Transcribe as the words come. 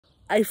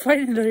I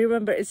finally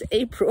remember it's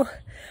April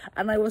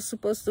and I was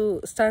supposed to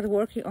start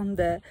working on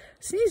the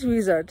Sneeze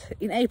Wizard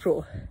in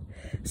April.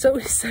 So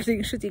we're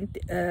starting shooting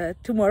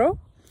tomorrow.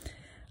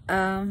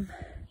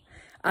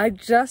 I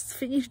just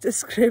finished the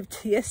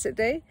script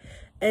yesterday.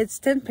 It's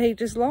 10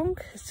 pages long,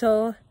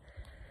 so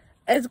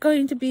it's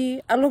going to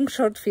be a long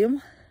short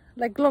film,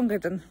 like longer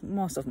than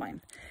most of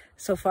mine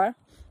so far.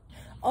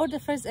 Or the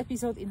first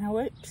episode in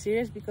our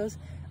series, because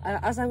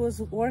as I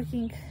was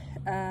working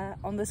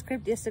on the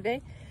script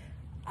yesterday,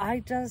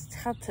 I just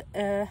had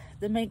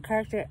the main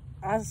character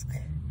ask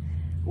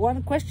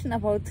one question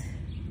about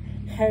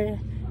her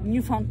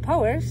newfound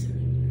powers,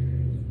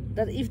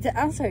 that if the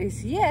answer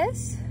is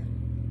yes,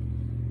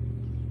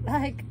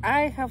 like,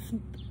 I have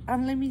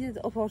unlimited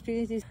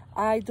opportunities.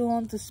 I don't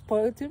want to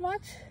spoil too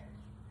much.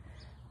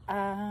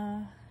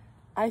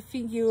 I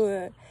think you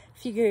will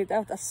figure it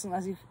out as soon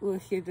as you will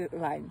hear the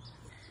line.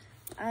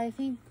 I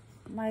think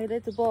my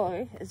little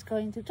boy is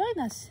going to join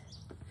us.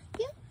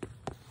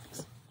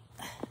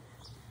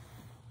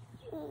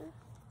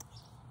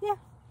 Yeah,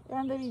 you're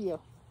on the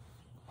video.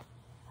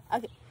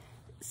 Okay,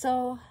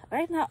 so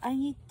right now I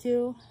need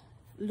to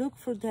look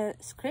through the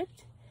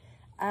script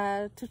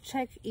to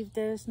check if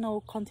there's no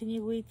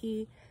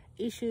continuity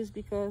issues,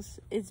 because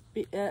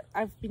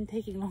I've been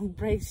taking long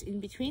breaks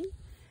in between,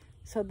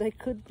 so there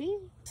could be.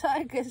 So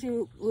I guess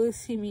you will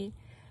see me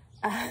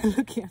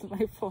looking at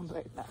my phone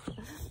right now.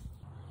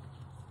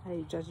 Are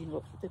you judging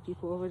the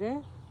people over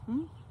there?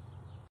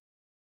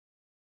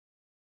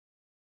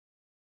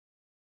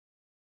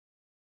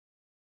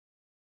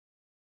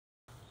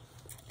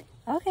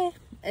 Okay,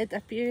 it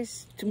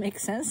appears to make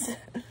sense.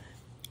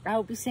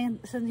 I'll be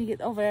sending it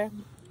over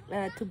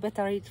to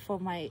better read for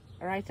my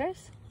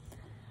writers.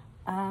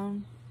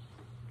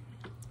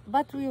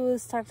 But we will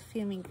start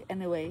filming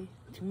anyway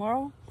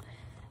tomorrow.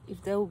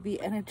 If there will be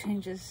any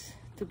changes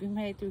to be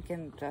made, we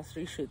can just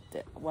reshoot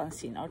one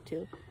scene or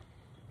two.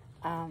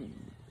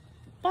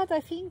 But I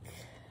think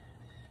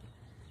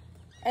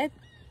it's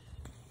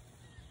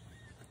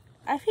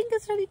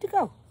ready to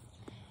go.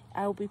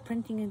 I'll be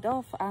printing it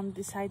off and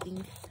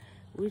deciding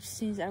which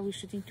scenes are we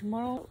shooting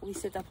tomorrow. We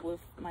set up with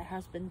my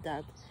husband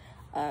that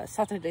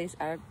Saturdays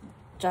are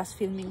just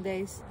filming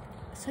days.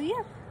 So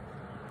yeah,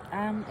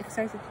 I'm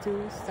excited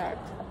to start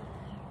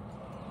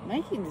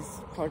making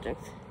this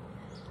project.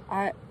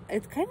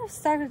 It kind of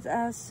started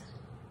as,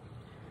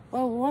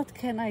 well, what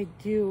can I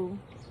do?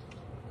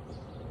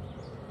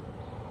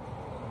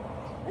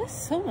 There's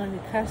so many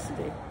cars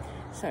today.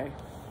 Sorry.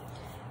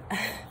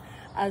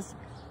 As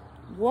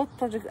what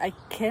project I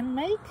can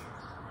make,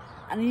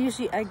 and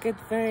usually I get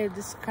very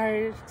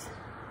discouraged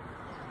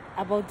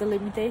about the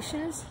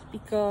limitations,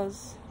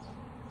 because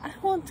I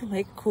want to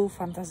make cool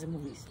fantasy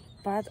movies.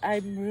 But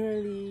I'm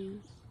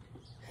really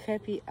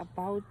happy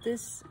about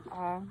this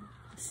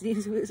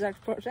Sneeze Wizard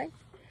project.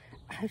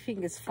 I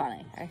think it's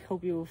funny. I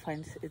hope you will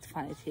find it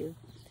funny too.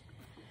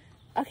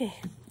 Okay,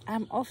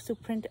 I'm off to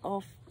print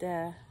off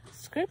the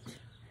script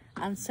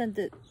and send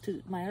it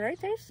to my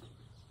writers.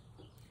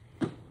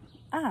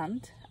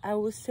 And I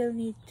will still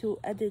need to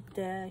edit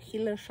the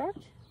healer short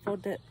for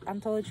the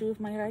anthology with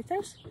my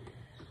writers,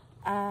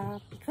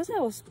 because I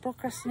was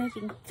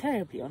procrastinating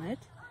terribly on it.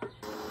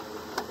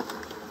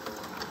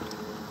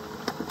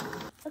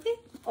 Okay,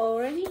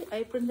 already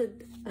I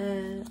printed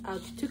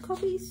out 2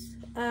 copies.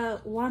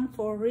 One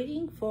for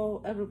reading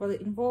for everybody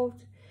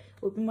involved.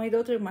 Will be my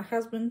daughter, my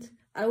husband.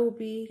 I will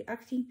be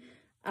acting.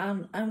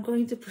 I'm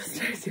going to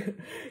try to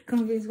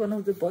convince one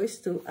of the boys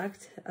to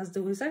act as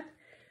the wizard,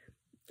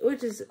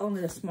 which is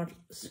only a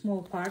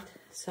small part.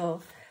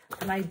 So,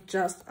 and I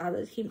just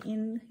added him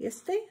in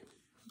yesterday,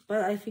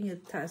 but I think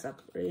it ties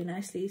up really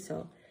nicely.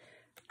 So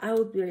I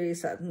would be really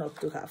sad not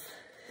to have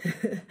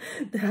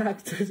the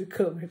actor to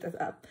cover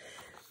that up.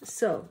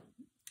 So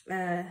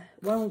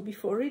one will be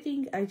for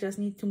reading. I just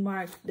need to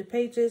mark the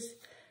pages.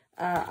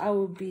 I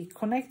will be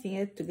connecting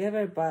it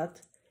together, but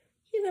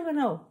you never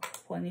know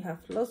when you have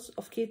lots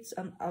of kids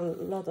and a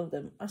lot of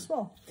them are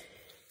small.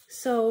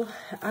 So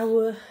I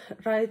will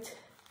write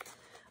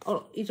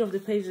on each of the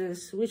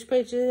pages which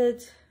page is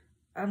it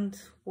and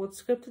what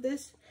script it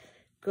is,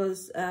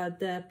 because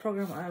the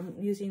program I'm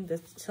using, the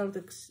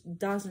Celtics,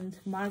 doesn't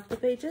mark the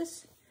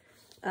pages.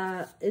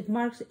 It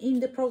marks in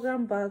the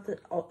program, but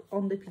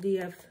on the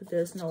PDF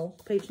there's no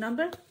page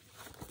number.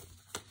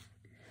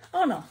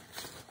 Oh no,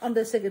 on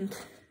the second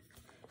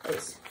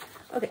page.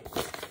 Okay,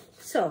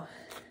 so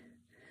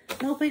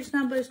no page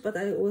numbers, but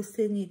I will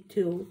still need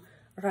to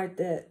write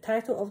the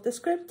title of the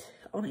script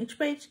on each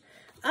page.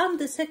 And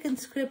the second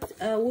script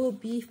will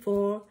be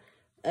for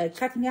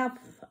cutting up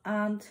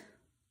and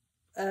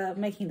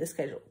making the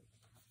schedule.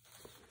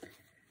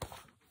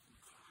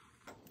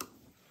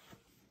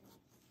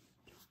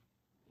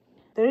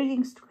 The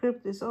reading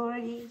script is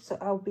already, so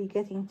I'll be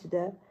getting to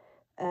the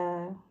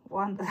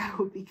one that I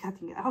will be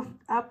cutting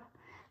up,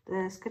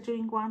 the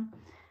scheduling one.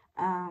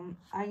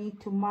 I need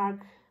to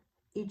mark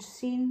each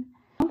scene.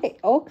 Okay,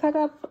 all cut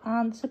up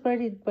and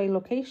separated by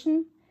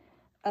location.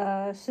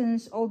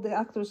 Since all the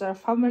actors are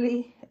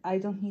family, I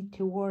don't need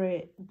to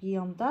worry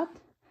beyond that.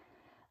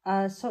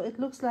 So it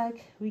looks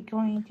like we're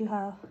going to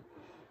have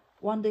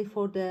one day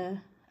for the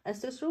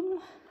Esther's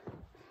room,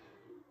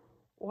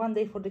 one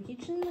day for the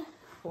kitchen,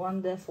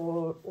 one day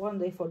for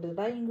the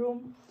dining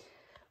room,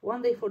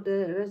 one day for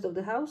the rest of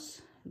the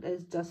house.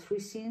 There's just 3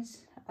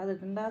 scenes. Other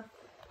than that,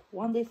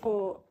 one day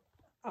for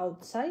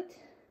outside.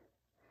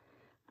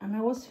 And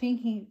I was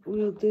thinking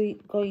we'll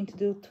going to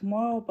do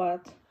tomorrow,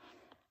 but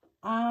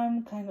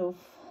I'm kind of,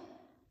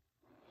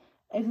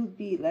 it would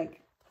be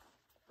like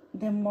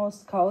the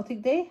most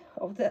chaotic day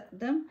of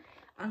them.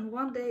 And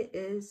one day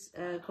is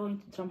going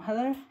to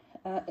Drumheller.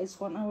 It's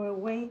 1 hour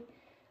away,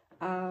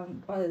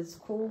 but it's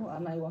cool,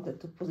 and I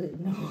wanted to put it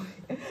in a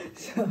movie.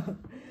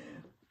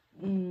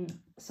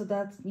 So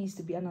that needs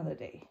to be another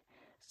day.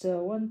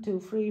 So 1, 2,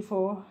 3,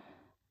 4,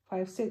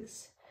 5,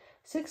 6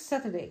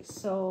 Saturdays,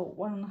 so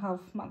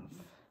 1.5 months.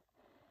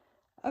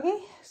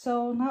 Okay,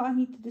 so now I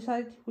need to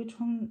decide which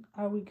one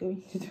are we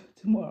going to do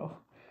tomorrow.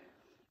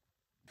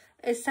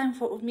 It's time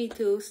for me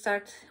to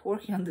start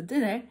working on the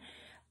dinner,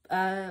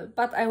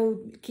 but I will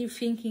keep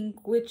thinking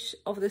which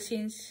of the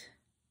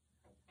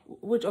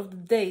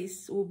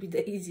days will be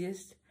the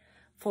easiest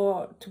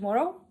for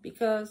tomorrow,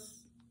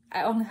 because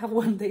I only have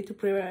 1 day to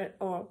prepare,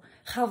 or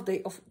half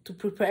day to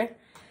prepare.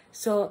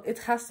 So it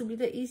has to be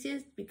the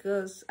easiest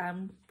because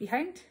I'm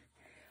behind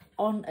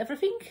on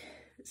everything.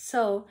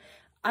 So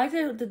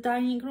either the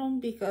dining room,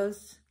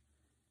 because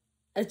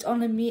it's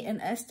only me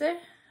and Esther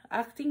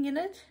acting in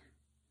it,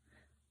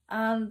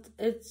 and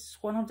it's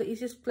one of the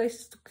easiest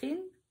places to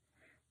clean.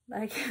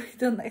 Like, we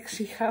don't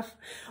actually have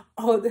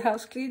all the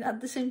house clean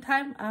at the same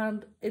time,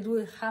 and it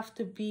will have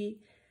to be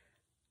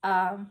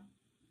not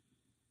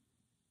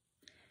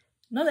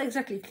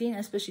exactly clean,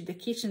 especially the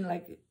kitchen.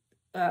 Like,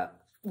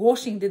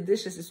 washing the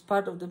dishes is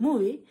part of the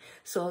movie,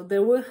 so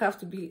there will have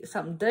to be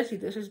some dirty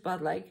dishes,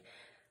 but like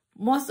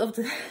most of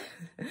the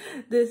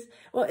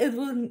it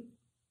will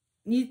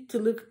need to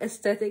look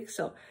aesthetic,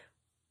 so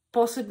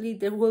possibly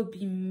there will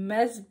be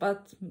mess,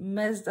 but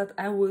mess that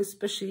I will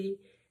especially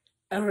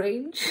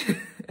arrange.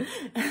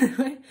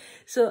 Anyway,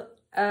 so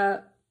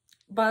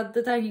but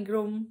the dining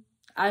room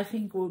I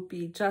think will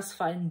be just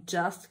fine,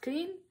 just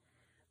clean,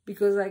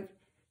 because like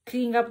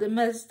cleaning up the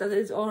mess that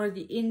is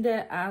already in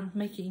there and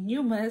making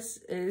new mess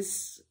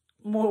is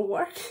more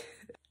work.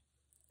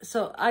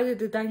 So either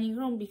the dining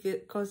room,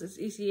 because it's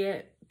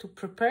easier to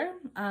prepare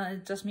and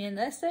it's just me and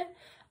Esther,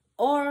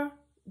 or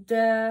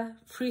the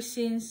 3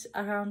 scenes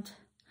around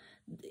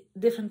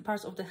different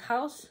parts of the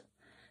house.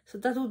 So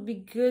that would be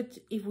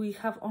good if we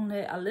have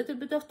only a little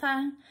bit of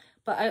time,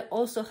 but I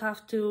also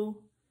have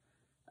to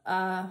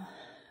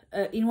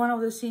in one of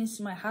the scenes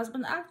my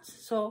husband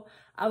acts, so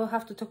I will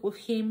have to talk with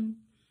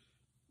him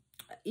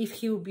if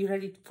he will be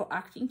ready for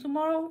acting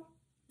tomorrow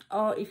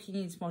or if he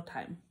needs more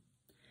time.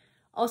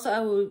 Also,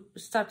 I will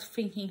start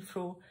thinking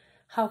through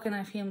how can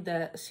I film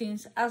the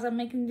scenes as I'm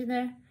making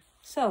dinner.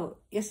 So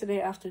yesterday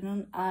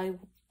afternoon I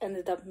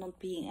ended up not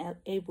being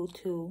able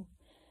to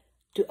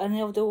do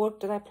any of the work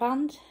that I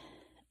planned.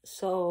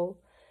 So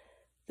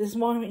this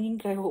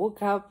morning I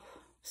woke up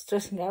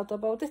stressing out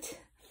about it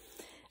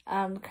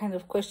and kind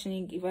of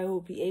questioning if I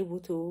will be able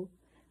to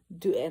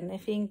do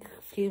anything,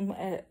 film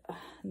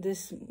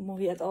this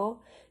movie at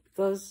all,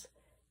 because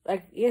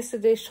like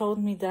yesterday showed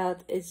me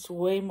that it's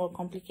way more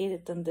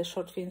complicated than the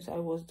short films I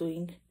was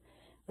doing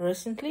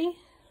recently,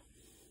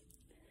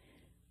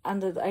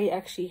 and that I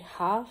actually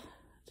have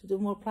to do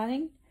more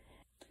planning.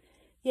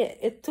 Yeah,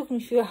 it took me a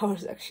few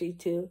hours actually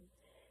to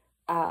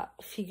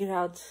figure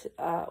out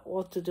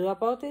what to do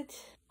about it,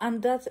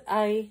 and that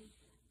I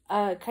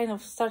kind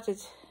of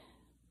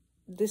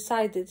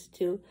decided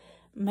to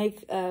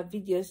make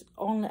videos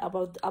only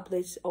about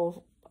updates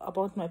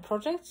about my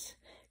projects.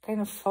 Kind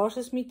of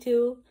forces me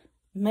to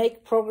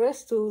make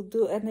progress to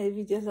do any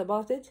videos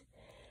about it.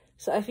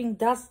 So I think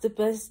that's the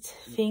best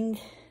thing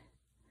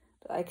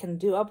that I can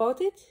do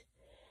about it,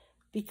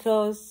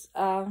 because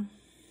I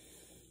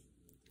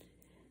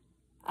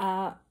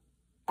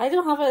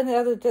don't have any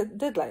other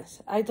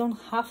deadlines. I don't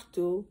have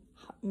to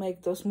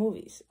make those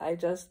movies. I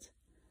just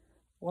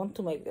want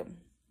to make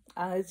them,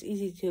 and it's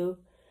easy to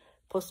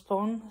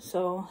postpone.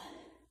 So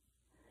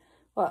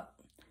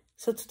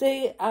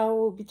today I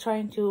will be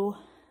trying to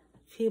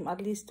film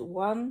at least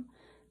 1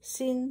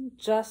 scene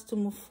just to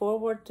move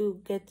forward, to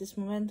get this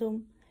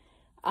momentum,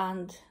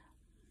 and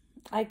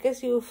I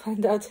guess you will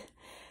find out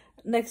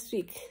next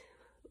week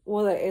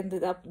what I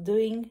ended up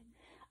doing,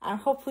 and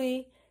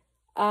hopefully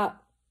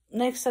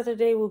next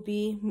Saturday will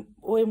be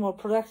way more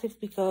productive,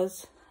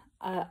 because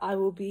I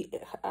will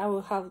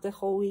have the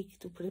whole week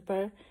to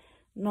prepare,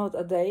 not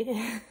a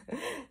day.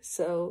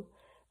 So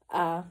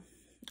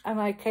and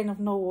I kind of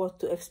know what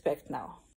to expect now.